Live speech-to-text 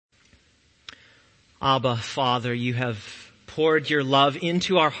Abba, Father, you have poured your love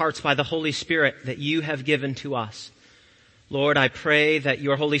into our hearts by the Holy Spirit that you have given to us. Lord, I pray that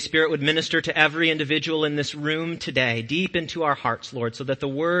your Holy Spirit would minister to every individual in this room today, deep into our hearts, Lord, so that the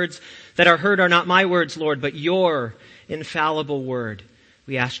words that are heard are not my words, Lord, but your infallible word.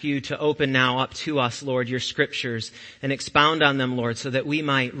 We ask you to open now up to us, Lord, your scriptures and expound on them, Lord, so that we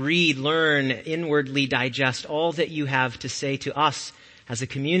might read, learn, inwardly digest all that you have to say to us as a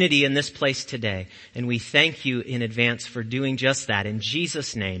community in this place today. And we thank you in advance for doing just that. In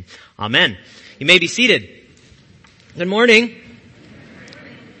Jesus' name, amen. You may be seated. Good morning.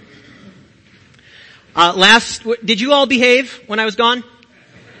 Did you all behave when I was gone?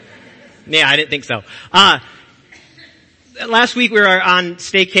 Yeah, I didn't think so. Last week we were on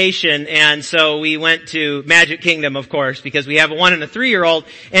staycation, and so we went to Magic Kingdom, of course, because we have a 1 and a 3-year-old,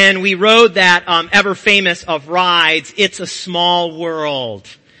 and we rode that ever famous of rides, It's a Small World.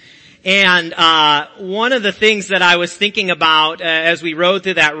 And one of the things that I was thinking about as we rode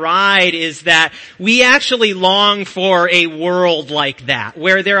through that ride is that we actually long for a world like that,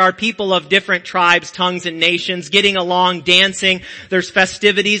 where there are people of different tribes, tongues, and nations getting along, dancing, there's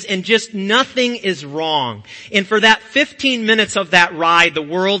festivities, and just nothing is wrong. And for that 15 minutes of that ride, the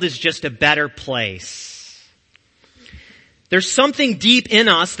world is just a better place. There's something deep in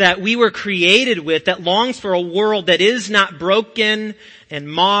us that we were created with that longs for a world that is not broken and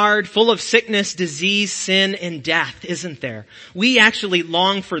marred, full of sickness, disease, sin, and death, isn't there? We actually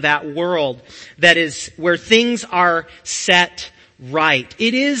long for that world that is where things are set right.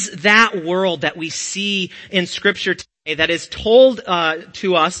 It is that world that we see in Scripture today that is told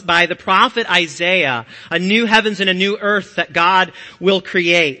to us by the prophet Isaiah, a new heavens and a new earth that God will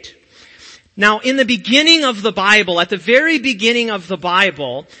create. Now, in the beginning of the Bible, at the very beginning of the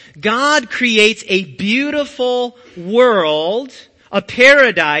Bible, God creates a beautiful world, a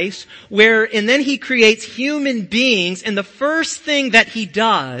paradise, and then he creates human beings, and the first thing that he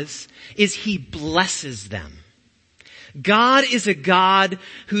does is he blesses them. God is a God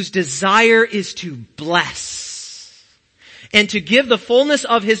whose desire is to bless and to give the fullness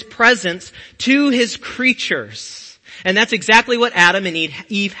of his presence to his creatures. And that's exactly what Adam and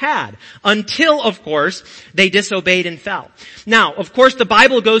Eve had. Until, of course, they disobeyed and fell. Now, of course, the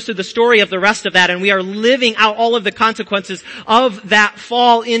Bible goes through the story of the rest of that, and we are living out all of the consequences of that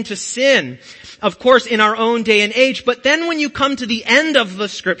fall into sin, of course, in our own day and age. But then when you come to the end of the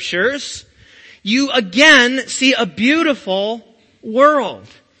Scriptures, you again see a beautiful world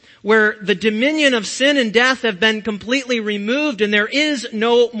where the dominion of sin and death have been completely removed and there is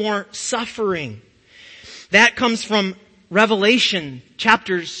no more suffering. That comes from Revelation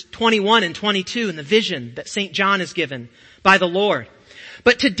chapters 21 and 22 in the vision that St. John is given by the Lord.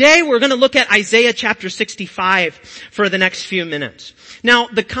 But today we're going to look at Isaiah chapter 65 for the next few minutes. Now,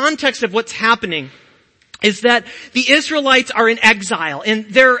 the context of what's happening is that the Israelites are in exile,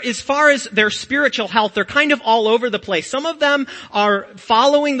 and as far as their spiritual health, they're kind of all over the place. Some of them are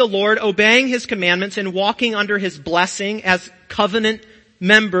following the Lord, obeying his commandments, and walking under his blessing as covenant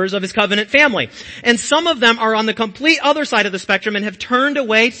members of his covenant family. And some of them are on the complete other side of the spectrum and have turned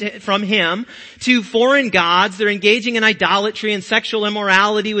away from him to foreign gods. They're engaging in idolatry and sexual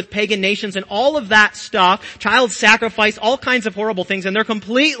immorality with pagan nations and all of that stuff, child sacrifice, all kinds of horrible things, and they're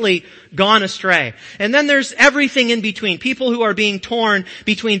completely gone astray. And then there's everything in between, people who are being torn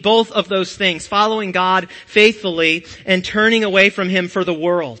between both of those things, following God faithfully and turning away from him for the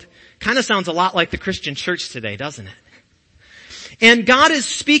world. Kind of sounds a lot like the Christian church today, doesn't it? And God is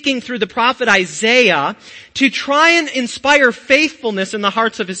speaking through the prophet Isaiah to try and inspire faithfulness in the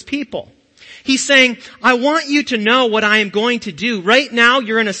hearts of his people. He's saying, I want you to know what I am going to do. Right now,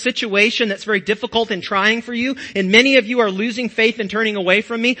 you're in a situation that's very difficult and trying for you, and many of you are losing faith and turning away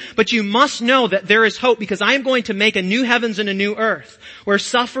from me, but you must know that there is hope because I am going to make a new heavens and a new earth where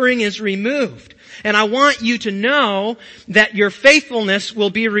suffering is removed. And I want you to know that your faithfulness will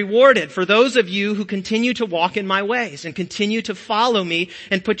be rewarded for those of you who continue to walk in my ways and continue to follow me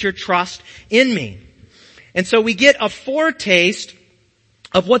and put your trust in me. And so we get a foretaste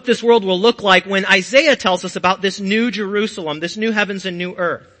of what this world will look like when Isaiah tells us about this new Jerusalem, this new heavens and new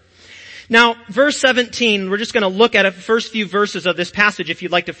earth. Now, verse 17, we're just going to look at the first few verses of this passage if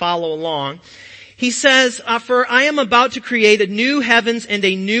you'd like to follow along. He says, for I am about to create a new heavens and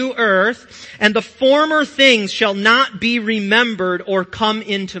a new earth, and the former things shall not be remembered or come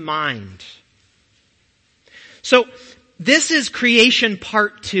into mind. So, this is creation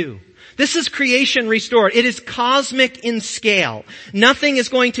part 2. This is creation restored. It is cosmic in scale. Nothing is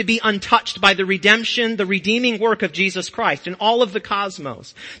going to be untouched by the redemption, the redeeming work of Jesus Christ in all of the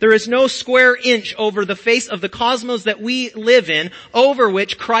cosmos. There is no square inch over the face of the cosmos that we live in over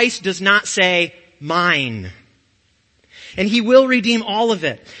which Christ does not say, mine. And he will redeem all of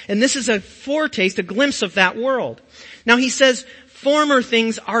it. And this is a foretaste, a glimpse of that world. Now he says, former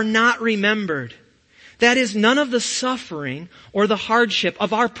things are not remembered. That is, none of the suffering or the hardship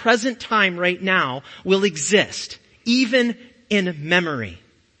of our present time right now will exist, even in memory.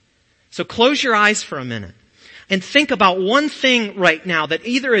 So close your eyes for a minute and think about one thing right now that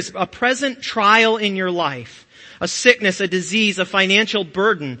either is a present trial in your life, a sickness, a disease, a financial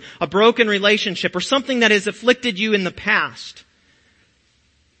burden, a broken relationship, or something that has afflicted you in the past.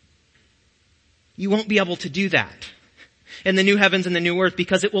 You won't be able to do that in the new heavens and the new earth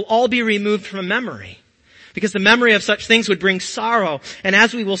because it will all be removed from memory. Because the memory of such things would bring sorrow. And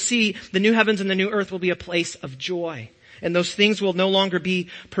as we will see, the new heavens and the new earth will be a place of joy. And those things will no longer be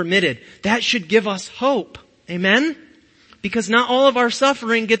permitted. That should give us hope. Amen? Because not all of our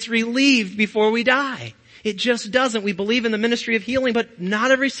suffering gets relieved before we die. It just doesn't. We believe in the ministry of healing, but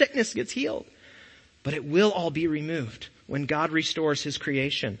not every sickness gets healed. But it will all be removed when God restores his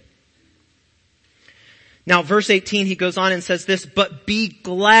creation. Now, verse 18, he goes on and says this, but be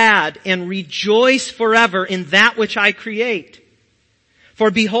glad and rejoice forever in that which I create. For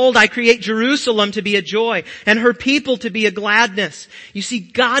behold, I create Jerusalem to be a joy and her people to be a gladness. You see,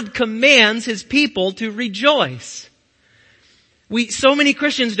 God commands his people to rejoice. So many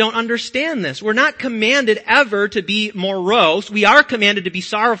Christians don't understand this. We're not commanded ever to be morose. We are commanded to be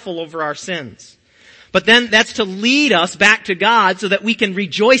sorrowful over our sins. But then that's to lead us back to God so that we can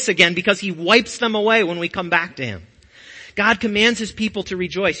rejoice again because he wipes them away when we come back to him. God commands his people to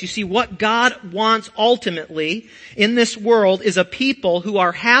rejoice. You see, what God wants ultimately in this world is a people who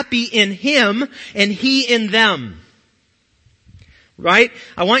are happy in him and he in them. Right?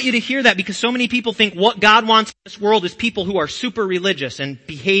 I want you to hear that because so many people think what God wants in this world is people who are super religious and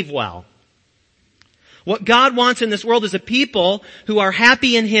behave well. What God wants in this world is a people who are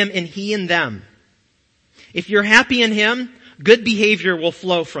happy in him and he in them. If you're happy in him, good behavior will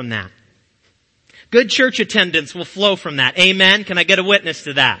flow from that. Good church attendance will flow from that. Amen? Can I get a witness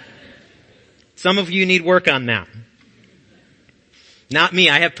to that? Some of you need work on that. Not me.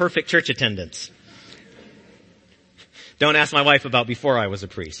 I have perfect church attendance. Don't ask my wife about before I was a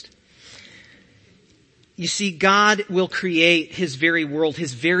priest. You see, God will create his very world,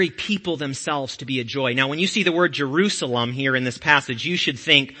 his very people themselves to be a joy. Now, when you see the word Jerusalem here in this passage, you should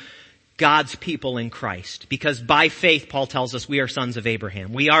think God's people in Christ. Because by faith, Paul tells us, we are sons of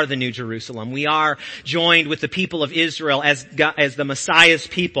Abraham. We are the new Jerusalem. We are joined with the people of Israel as the Messiah's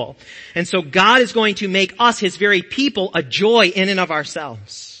people. And so God is going to make us, his very people, a joy in and of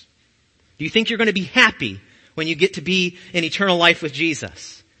ourselves. Do you think you're going to be happy when you get to be in eternal life with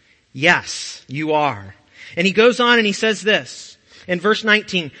Jesus? Yes, you are. And he goes on and he says this. In verse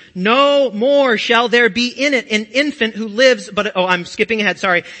 19, no more shall there be in it an infant who lives, I'm skipping ahead,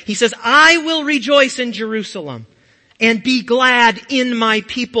 sorry. He says, I will rejoice in Jerusalem and be glad in my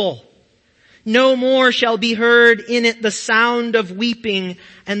people. No more shall be heard in it the sound of weeping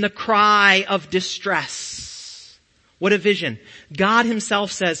and the cry of distress. What a vision. God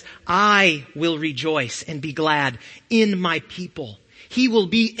himself says, I will rejoice and be glad in my people. He will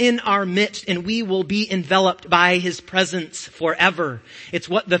be in our midst and we will be enveloped by his presence forever. It's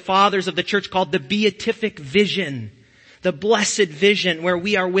what the fathers of the church called the beatific vision, the blessed vision where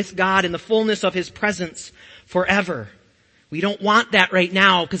we are with God in the fullness of his presence forever. We don't want that right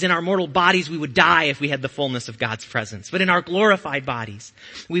now because in our mortal bodies we would die if we had the fullness of God's presence. But in our glorified bodies,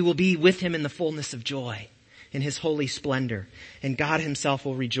 we will be with him in the fullness of joy, in his holy splendor. And God himself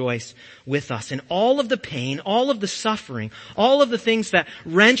will rejoice with us. And all of the pain, all of the suffering, all of the things that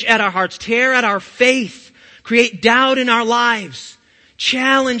wrench at our hearts, tear at our faith, create doubt in our lives,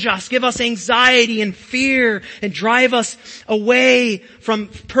 challenge us, give us anxiety and fear, and drive us away from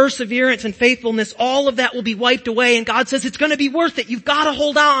perseverance and faithfulness, all of that will be wiped away. And God says it's going to be worth it. You've got to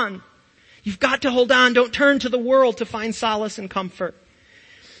hold on. You've got to hold on. Don't turn to the world to find solace and comfort.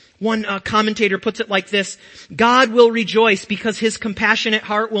 One commentator puts it like this: God will rejoice because his compassionate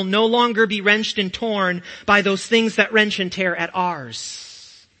heart will no longer be wrenched and torn by those things that wrench and tear at ours.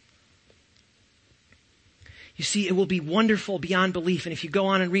 You see, it will be wonderful beyond belief. And if you go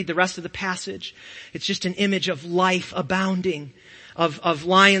on and read the rest of the passage, it's just an image of life abounding, of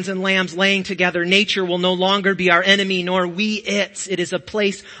lions and lambs laying together. Nature will no longer be our enemy, nor we its. It is a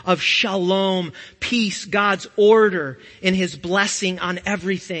place of shalom, peace, God's order in his blessing on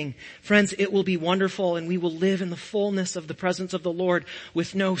everything. Friends, it will be wonderful and we will live in the fullness of the presence of the Lord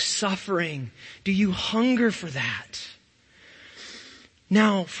with no suffering. Do you hunger for that?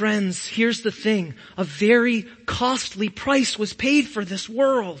 Now, friends, here's the thing. A very costly price was paid for this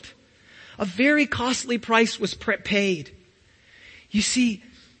world. A very costly price was paid. You see,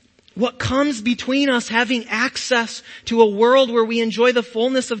 What comes between us having access to a world where we enjoy the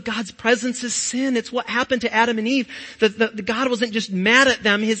fullness of God's presence is sin. It's what happened to Adam and Eve. The God wasn't just mad at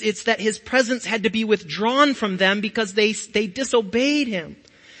them. It's that His presence had to be withdrawn from them because they disobeyed Him.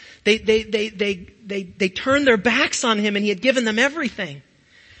 They turned their backs on Him, and He had given them everything.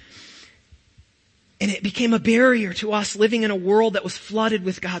 And it became a barrier to us living in a world that was flooded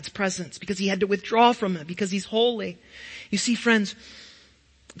with God's presence because He had to withdraw from it because He's holy. You see, friends,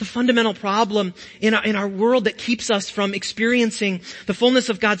 the fundamental problem in our world that keeps us from experiencing the fullness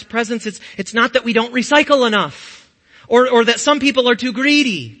of God's presence, it's not that we don't recycle enough or that some people are too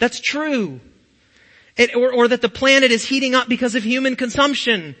greedy. That's true. Or that the planet is heating up because of human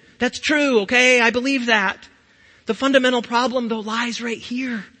consumption. That's true, okay? I believe that. The fundamental problem, though, lies right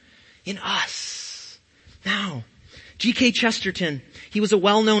here in us. Now, G.K. Chesterton, he was a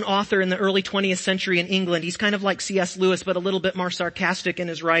well-known author in the early 20th century in England. He's kind of like C.S. Lewis, but a little bit more sarcastic in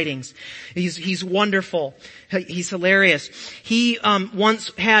his writings. He's wonderful. He's hilarious. He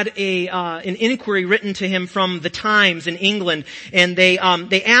once had an inquiry written to him from the Times in England, and they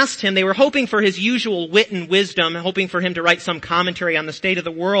asked him, they were hoping for his usual wit and wisdom, hoping for him to write some commentary on the state of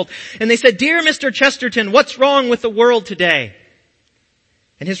the world. And they said, "Dear Mr. Chesterton, what's wrong with the world today?"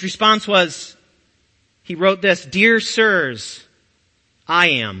 And his response was, he wrote this, "Dear sirs, I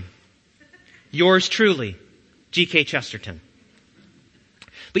am. Yours truly, G.K. Chesterton."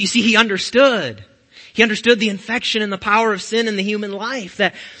 But you see, he understood. He understood the infection and the power of sin in the human life,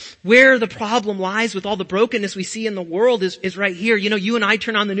 that where the problem lies with all the brokenness we see in the world is right here. You know, you and I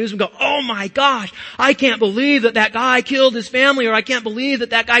turn on the news and go, "Oh my gosh, I can't believe that guy killed his family," or "I can't believe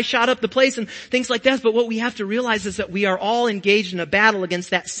that guy shot up the place," and things like that. But what we have to realize is that we are all engaged in a battle against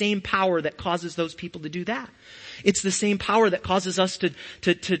that same power that causes those people to do that. It's the same power that causes us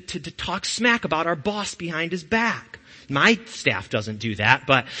to talk smack about our boss behind his back. My staff doesn't do that,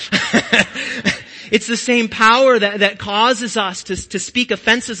 but it's the same power that causes us to speak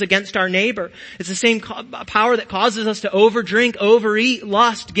offenses against our neighbor. It's the same power that causes us to overdrink, overeat,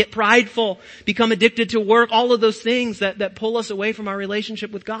 lust, get prideful, become addicted to work, all of those things that pull us away from our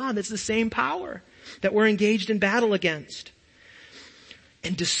relationship with God. It's the same power that we're engaged in battle against.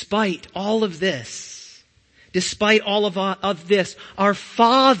 And despite all of this, our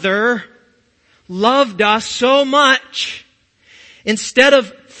Father loved us so much. Instead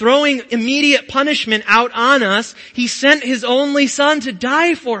of throwing immediate punishment out on us, He sent His only Son to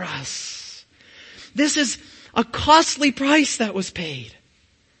die for us. This is a costly price that was paid.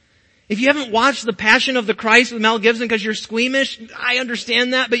 If you haven't watched The Passion of the Christ with Mel Gibson because you're squeamish, I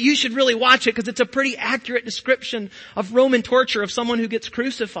understand that, but you should really watch it because it's a pretty accurate description of Roman torture of someone who gets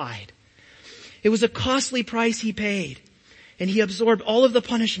crucified. It was a costly price He paid. And He absorbed all of the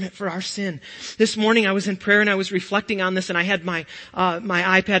punishment for our sin. This morning I was in prayer and I was reflecting on this, and I had my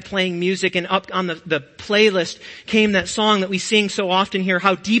iPad playing music, and up on the playlist came that song that we sing so often here,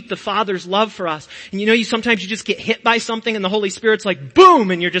 "How Deep the Father's Love for Us." And you know, sometimes you just get hit by something and the Holy Spirit's like, boom,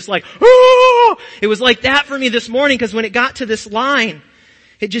 and you're just like, oh! It was like that for me this morning, because when it got to this line,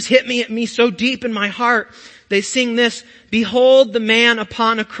 it just hit me so deep in my heart. They sing this, "Behold the man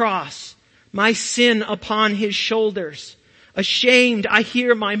upon a cross, my sin upon His shoulders. Ashamed, I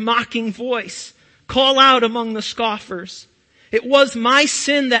hear my mocking voice call out among the scoffers. It was my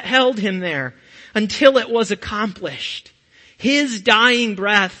sin that held Him there until it was accomplished. His dying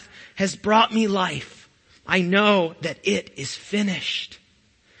breath has brought me life. I know that it is finished."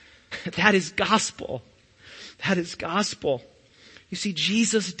 That is gospel. That is gospel. You see,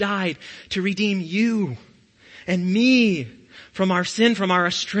 Jesus died to redeem you and me from our sin, from our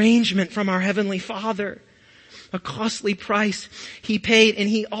estrangement from our Heavenly Father. A costly price He paid, and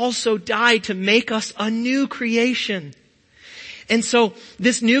He also died to make us a new creation. And so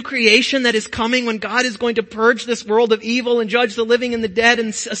this new creation that is coming, when God is going to purge this world of evil and judge the living and the dead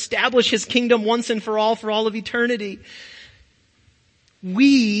and establish His kingdom once and for all of eternity,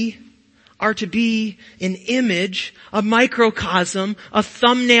 we are to be an image, a microcosm, a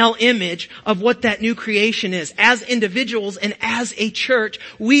thumbnail image of what that new creation is. As individuals and as a church,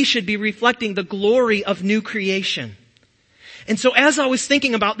 we should be reflecting the glory of new creation. And so as I was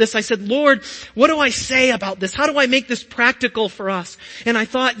thinking about this, I said, "Lord, what do I say about this? How do I make this practical for us?" And I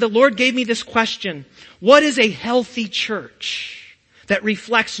thought the Lord gave me this question: what is a healthy church that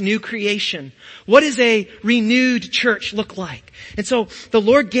reflects new creation? What does a renewed church look like? And so the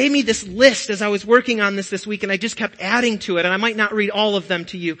Lord gave me this list as I was working on this week, and I just kept adding to it, and I might not read all of them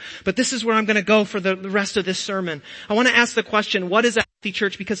to you, but this is where I'm going to go for the rest of this sermon. I want to ask the question, what is a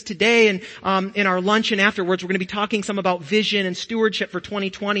Church, because today and in our lunch and afterwards we're going to be talking some about vision and stewardship for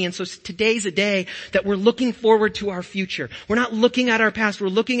 2020, and so today's a day that we're looking forward to our future. We're not looking at our past, we're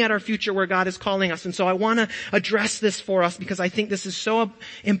looking at our future where God is calling us. And so I want to address this for us because I think this is so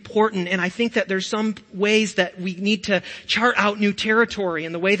important, and I think that there's some ways that we need to chart out new territory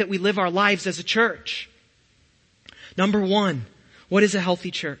in the way that we live our lives as a church. Number one, what is a healthy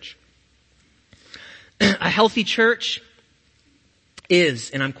church? A healthy church is,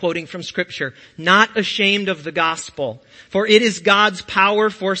 and I'm quoting from Scripture, not ashamed of the gospel, for it is God's power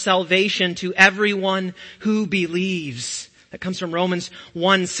for salvation to everyone who believes. That comes from Romans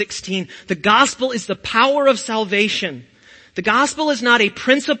 1:16. The gospel is the power of salvation. The gospel is not a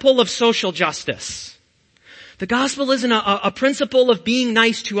principle of social justice. The gospel isn't a principle of being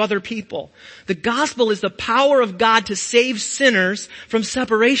nice to other people. The gospel is the power of God to save sinners from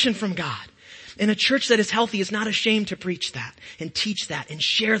separation from God. And a church that is healthy is not ashamed to preach that and teach that and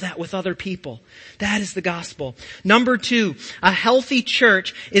share that with other people. That is the gospel. Number two, a healthy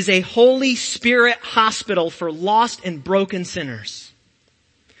church is a Holy Spirit hospital for lost and broken sinners.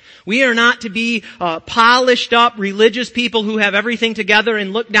 We are not to be polished up religious people who have everything together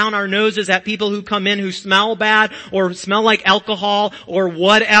and look down our noses at people who come in who smell bad or smell like alcohol or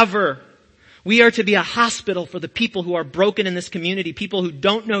whatever. We are to be a hospital for the people who are broken in this community, people who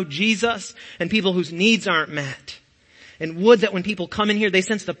don't know Jesus and people whose needs aren't met. And would that when people come in here, they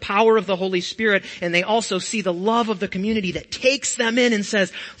sense the power of the Holy Spirit, and they also see the love of the community that takes them in and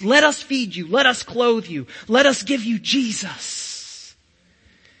says, let us feed you, let us clothe you, let us give you Jesus.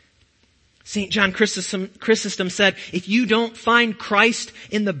 St. John Chrysostom said, if you don't find Christ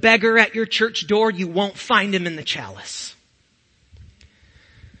in the beggar at your church door, you won't find him in the chalice.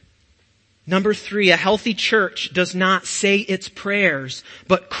 Number three, a healthy church does not say its prayers,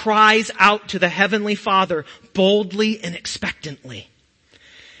 but cries out to the Heavenly Father boldly and expectantly.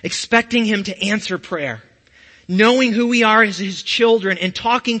 Expecting Him to answer prayer. Knowing who we are as His children and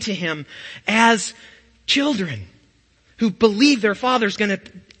talking to Him as children who believe their Father's going to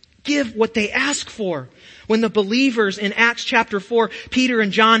give what they ask for. When the believers in Acts chapter 4, Peter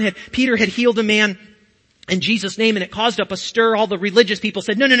had healed a man in Jesus' name, and it caused up a stir. All the religious people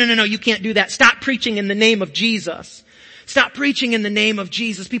said, no, you can't do that. Stop preaching in the name of Jesus. Stop preaching in the name of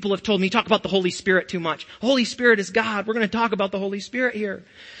Jesus. People have told me, talk about the Holy Spirit too much. Holy Spirit is God. We're going to talk about the Holy Spirit here.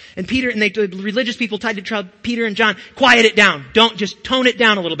 And the religious people tried to tell Peter and John, quiet it down. Don't, just tone it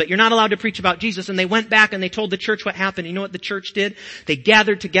down a little bit. You're not allowed to preach about Jesus. And they went back and they told the church what happened. You know what the church did? They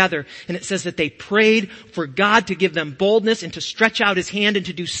gathered together, and it says that they prayed for God to give them boldness and to stretch out His hand and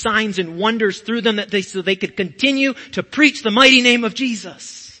to do signs and wonders through them so they could continue to preach the mighty name of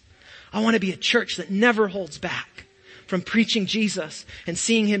Jesus. I want to be a church that never holds back from preaching Jesus and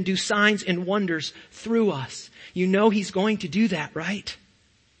seeing Him do signs and wonders through us. You know He's going to do that, right?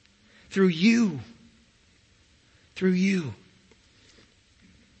 Through you. Through you.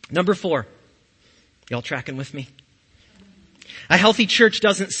 Number four. Y'all tracking with me? A healthy church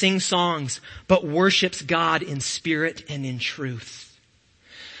doesn't sing songs, but worships God in spirit and in truth.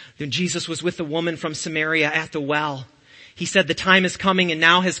 When Jesus was with the woman from Samaria at the well, He said, the time is coming and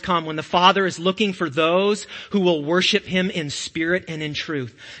now has come when the Father is looking for those who will worship Him in spirit and in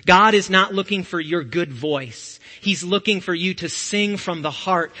truth. God is not looking for your good voice. He's looking for you to sing from the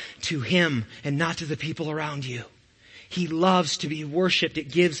heart to Him and not to the people around you. He loves to be worshiped.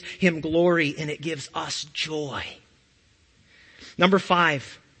 It gives Him glory and it gives us joy. Number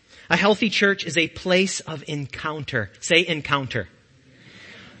five, a healthy church is a place of encounter. Say encounter.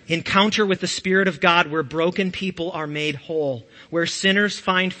 Encounter with the Spirit of God where broken people are made whole, where sinners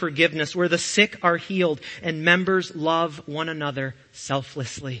find forgiveness, where the sick are healed, and members love one another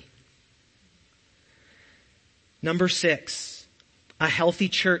selflessly. Number six, a healthy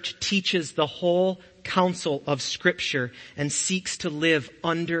church teaches the whole counsel of Scripture and seeks to live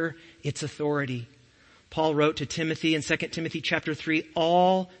under its authority. Paul wrote to Timothy in 2 Timothy chapter 3,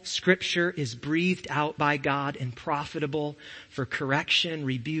 all Scripture is breathed out by God and profitable for correction,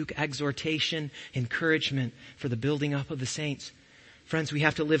 rebuke, exhortation, encouragement, for the building up of the saints. Friends, we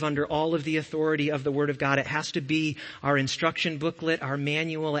have to live under all of the authority of the Word of God. It has to be our instruction booklet, our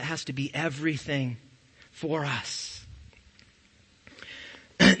manual. It has to be everything for us.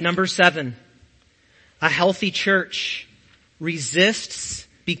 Number seven, a healthy church resists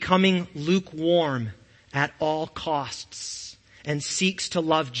becoming lukewarm at all costs and seeks to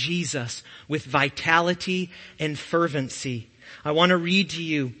love Jesus with vitality and fervency. I want to read to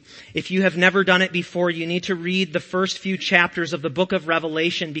you. If you have never done it before, you need to read the first few chapters of the book of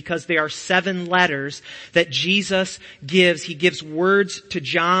Revelation because they are 7 letters that Jesus gives. He gives words to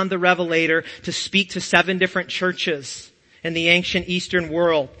John the Revelator to speak to 7 different churches. and the ancient Eastern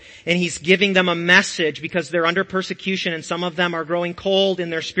world. And he's giving them a message because they're under persecution and some of them are growing cold in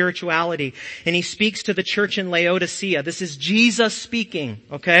their spirituality. And he speaks to the church in Laodicea. This is Jesus speaking,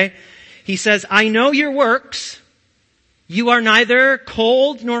 okay? He says, I know your works. You are neither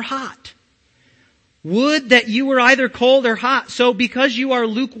cold nor hot. Would that you were either cold or hot. So because you are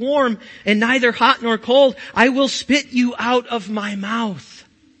lukewarm and neither hot nor cold, I will spit you out of my mouth.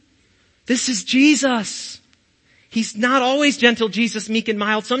 This is Jesus. He's not always gentle, Jesus, meek and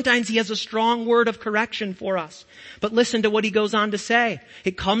mild. Sometimes he has a strong word of correction for us. But listen to what he goes on to say.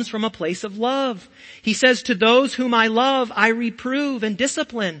 It comes from a place of love. He says, to those whom I love, I reprove and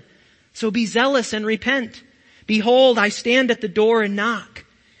discipline. So be zealous and repent. Behold, I stand at the door and knock.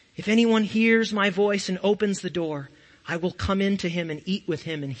 If anyone hears my voice and opens the door, I will come into him and eat with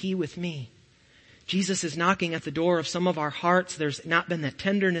him and he with me. Jesus is knocking at the door of some of our hearts. There's not been that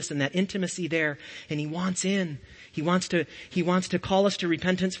tenderness and that intimacy there, and he wants in. He wants to call us to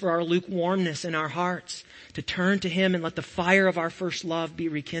repentance for our lukewarmness in our hearts, to turn to him and let the fire of our first love be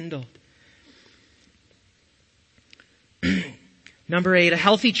rekindled. Number 8, a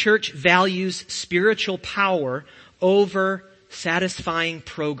healthy church values spiritual power over satisfying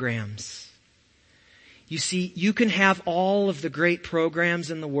programs. You see, you can have all of the great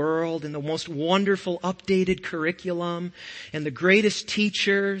programs in the world and the most wonderful updated curriculum and the greatest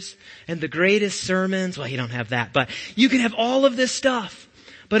teachers and the greatest sermons. Well, you don't have that, but you can have all of this stuff.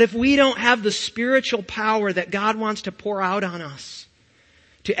 But if we don't have the spiritual power that God wants to pour out on us,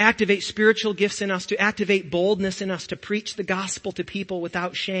 to activate spiritual gifts in us, to activate boldness in us, to preach the gospel to people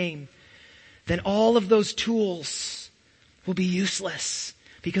without shame, then all of those tools will be useless.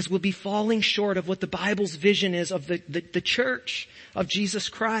 Because we'll be falling short of what the Bible's vision is of the church of Jesus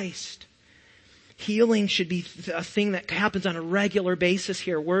Christ. Healing should be a thing that happens on a regular basis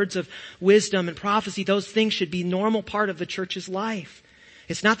here. Words of wisdom and prophecy, those things should be normal part of the church's life.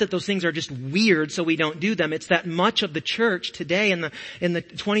 It's not that those things are just weird so we don't do them. It's that much of the church today in the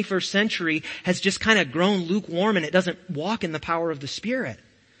 21st century has just kind of grown lukewarm and it doesn't walk in the power of the Spirit.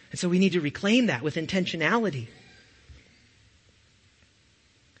 And so we need to reclaim that with intentionality.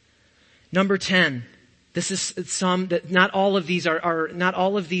 Number 10. This is some that not all of these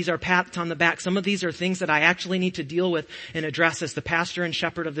are pats on the back. Some of these are things that I actually need to deal with and address as the pastor and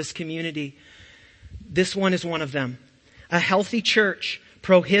shepherd of this community. This one is one of them. A healthy church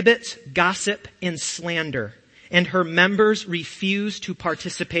prohibits gossip and slander, and her members refuse to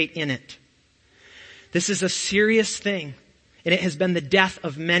participate in it. This is a serious thing, and it has been the death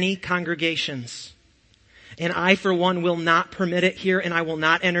of many congregations. And I, for one, will not permit it here, and I will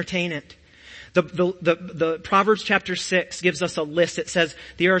not entertain it. The Proverbs chapter 6 gives us a list. It says,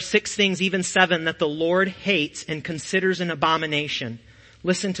 there are 6 things, even 7, that the Lord hates and considers an abomination.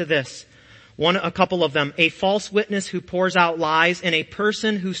 Listen to this. A couple of them. A false witness who pours out lies and a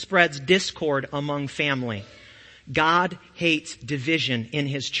person who spreads discord among family. God hates division in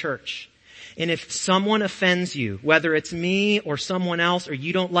his church. And if someone offends you, whether it's me or someone else, or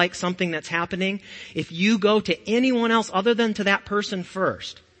you don't like something that's happening, if you go to anyone else other than to that person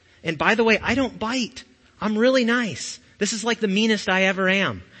first, and by the way, I don't bite. I'm really nice. This is like the meanest I ever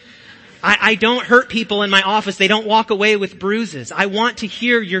am. I don't hurt people in my office. They don't walk away with bruises. I want to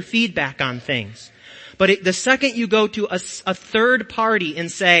hear your feedback on things. But the second you go to a third party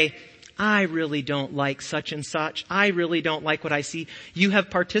and say, I really don't like such and such. I really don't like what I see. You have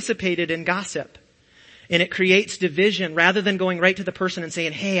participated in gossip. And it creates division rather than going right to the person and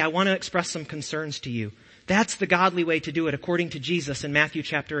saying, hey, I want to express some concerns to you. That's the godly way to do it according to Jesus in Matthew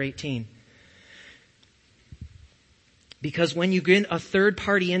chapter 18. Because when you get a third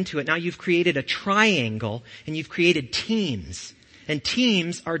party into it, now you've created a triangle and you've created teams. And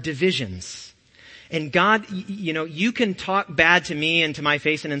teams are divisions. And God, you can talk bad to me and to my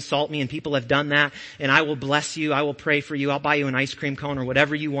face and insult me, and people have done that, and I will bless you, I will pray for you, I'll buy you an ice cream cone or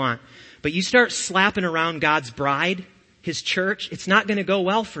whatever you want. But you start slapping around God's bride, his church, it's not going to go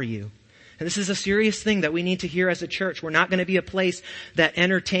well for you. And this is a serious thing that we need to hear as a church. We're not going to be a place that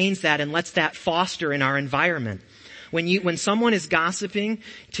entertains that and lets that foster in our environment. When someone is gossiping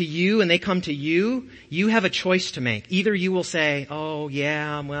to you and they come to you, you have a choice to make. Either you will say, oh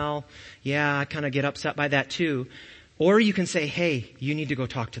yeah, well, yeah, I kind of get upset by that too. Or you can say, hey, you need to go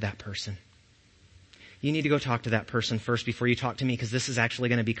talk to that person. You need to go talk to that person first before you talk to me, because this is actually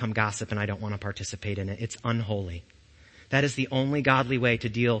going to become gossip and I don't want to participate in it. It's unholy. That is the only godly way to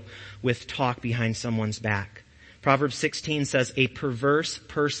deal with talk behind someone's back. Proverbs 16 says, a perverse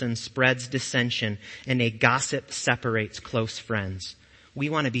person spreads dissension and a gossip separates close friends. We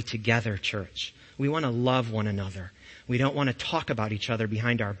want to be together, church. We want to love one another. We don't want to talk about each other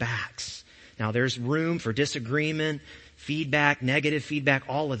behind our backs. Now there's room for disagreement, feedback, negative feedback,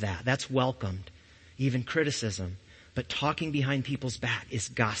 all of that. That's welcomed. Even criticism. But talking behind people's back is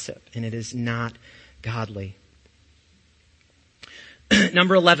gossip, and it is not godly.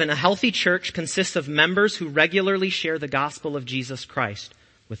 Number 11, a healthy church consists of members who regularly share the gospel of Jesus Christ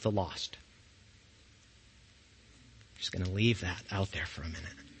with the lost. Just going to leave that out there for a minute.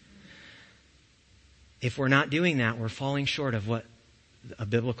 If we're not doing that, we're falling short of what a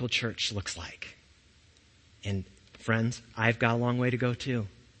biblical church looks like. And friends, I've got a long way to go too.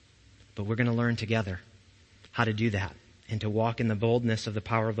 But we're going to learn together how to do that and to walk in the boldness of the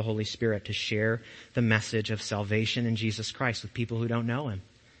power of the Holy Spirit to share the message of salvation in Jesus Christ with people who don't know Him.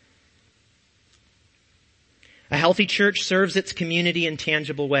 A healthy church serves its community in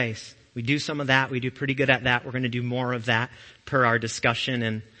tangible ways. We do some of that. We do pretty good at that. We're going to do more of that per our discussion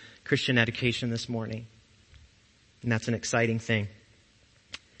and Christian education this morning. And that's an exciting thing.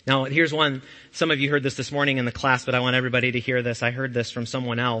 Now, here's one. Some of you heard this morning in the class, but I want everybody to hear this. I heard this from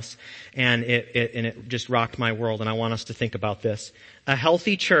someone else, and it just rocked my world, and I want us to think about this. A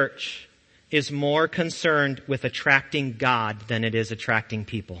healthy church is more concerned with attracting God than it is attracting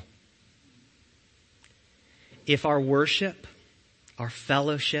people. If our worship, our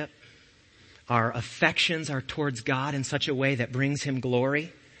fellowship, our affections are towards God in such a way that brings Him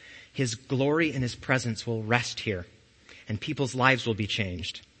glory, His glory and His presence will rest here, and people's lives will be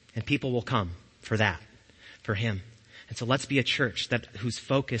changed. And people will come for that, for Him. And so let's be a church whose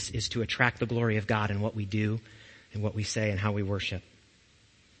focus is to attract the glory of God in what we do and what we say and how we worship.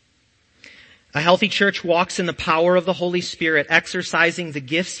 A healthy church walks in the power of the Holy Spirit, exercising the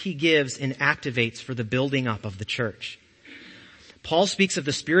gifts He gives and activates for the building up of the church. Paul speaks of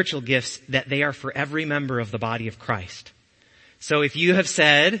the spiritual gifts that they are for every member of the body of Christ. So if you have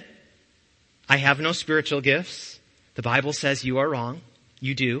said, I have no spiritual gifts, the Bible says you are wrong.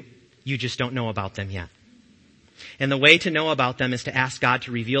 You do. You just don't know about them yet. And the way to know about them is to ask God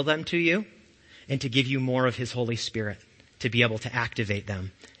to reveal them to you and to give you more of His Holy Spirit to be able to activate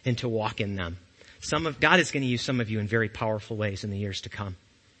them and to walk in them. God is going to use some of you in very powerful ways in the years to come.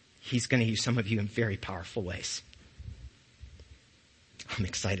 He's going to use some of you in very powerful ways. I'm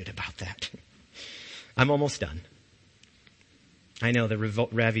excited about that. I'm almost done. I know the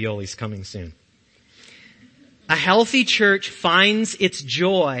ravioli's coming soon. A healthy church finds its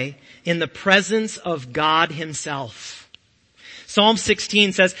joy in the presence of God Himself. Psalm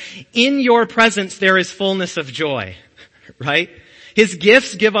 16 says, in your presence there is fullness of joy, right? His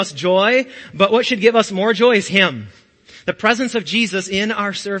gifts give us joy, but what should give us more joy is Him. The presence of Jesus in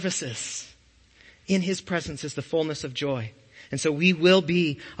our services. In His presence is the fullness of joy. And so we will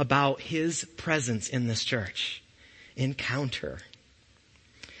be about His presence in this church. Encounter.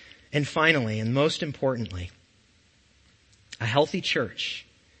 And finally, and most importantly, a healthy church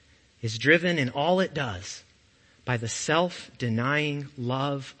is driven in all it does by the self-denying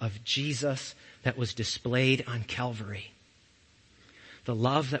love of Jesus that was displayed on Calvary. The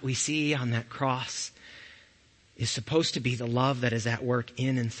love that we see on that cross is supposed to be the love that is at work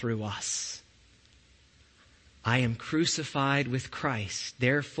in and through us. I am crucified with Christ,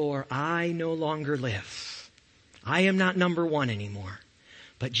 therefore I no longer live. I am not number one anymore,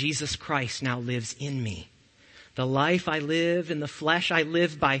 but Jesus Christ now lives in me. The life I live in the flesh, I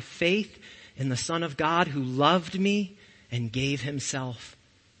live by faith in the Son of God who loved me and gave Himself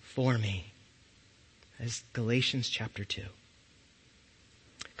for me. As Galatians chapter 2.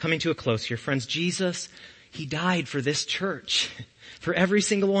 Coming to a close here, friends, Jesus, He died for this church, for every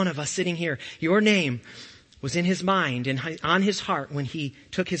single one of us sitting here. Your name was in His mind and on His heart when He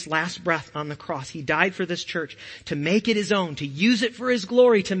took His last breath on the cross. He died for this church to make it His own, to use it for His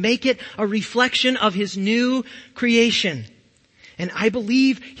glory, to make it a reflection of His new creation. And I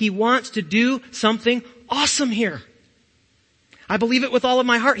believe He wants to do something awesome here. I believe it with all of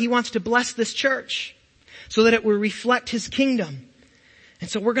my heart. He wants to bless this church so that it will reflect His kingdom. And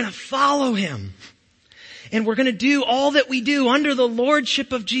so we're going to follow Him. And we're going to do all that we do under the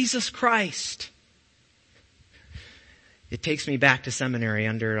lordship of Jesus Christ. It takes me back to seminary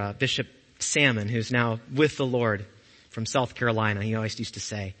under Bishop Salmon, who's now with the Lord from South Carolina. He always used to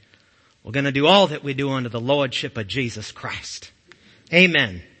say, we're going to do all that we do under the lordship of Jesus Christ.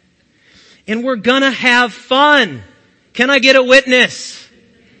 Amen. And we're going to have fun. Can I get a witness?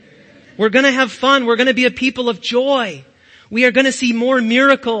 We're going to have fun. We're going to be a people of joy. We are going to see more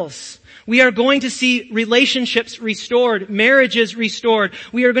miracles. We are going to see relationships restored, marriages restored.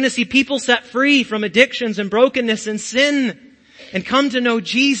 We are going to see people set free from addictions and brokenness and sin and come to know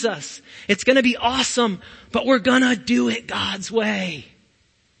Jesus. It's going to be awesome, but we're going to do it God's way.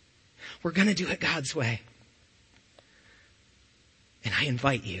 We're going to do it God's way. And I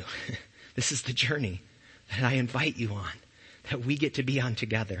invite you This is the journey that I invite you on, that we get to be on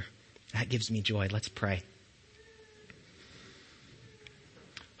together. That gives me joy. Let's pray.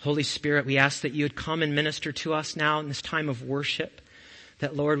 Holy Spirit, we ask that you would come and minister to us now in this time of worship.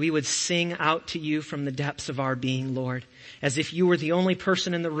 That, Lord, we would sing out to you from the depths of our being, Lord, as if you were the only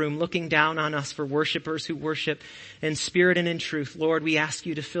person in the room looking down on us for worshipers who worship in spirit and in truth. Lord, we ask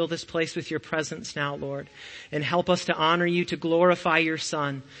you to fill this place with your presence now, Lord, and help us to honor you, to glorify your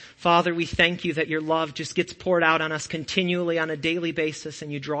Son. Father, we thank you that your love just gets poured out on us continually on a daily basis,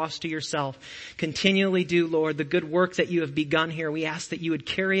 and you draw us to yourself. Continually do, Lord, the good work that you have begun here. We ask that you would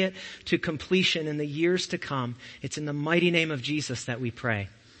carry it to completion in the years to come. It's in the mighty name of Jesus that we pray.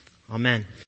 Amen.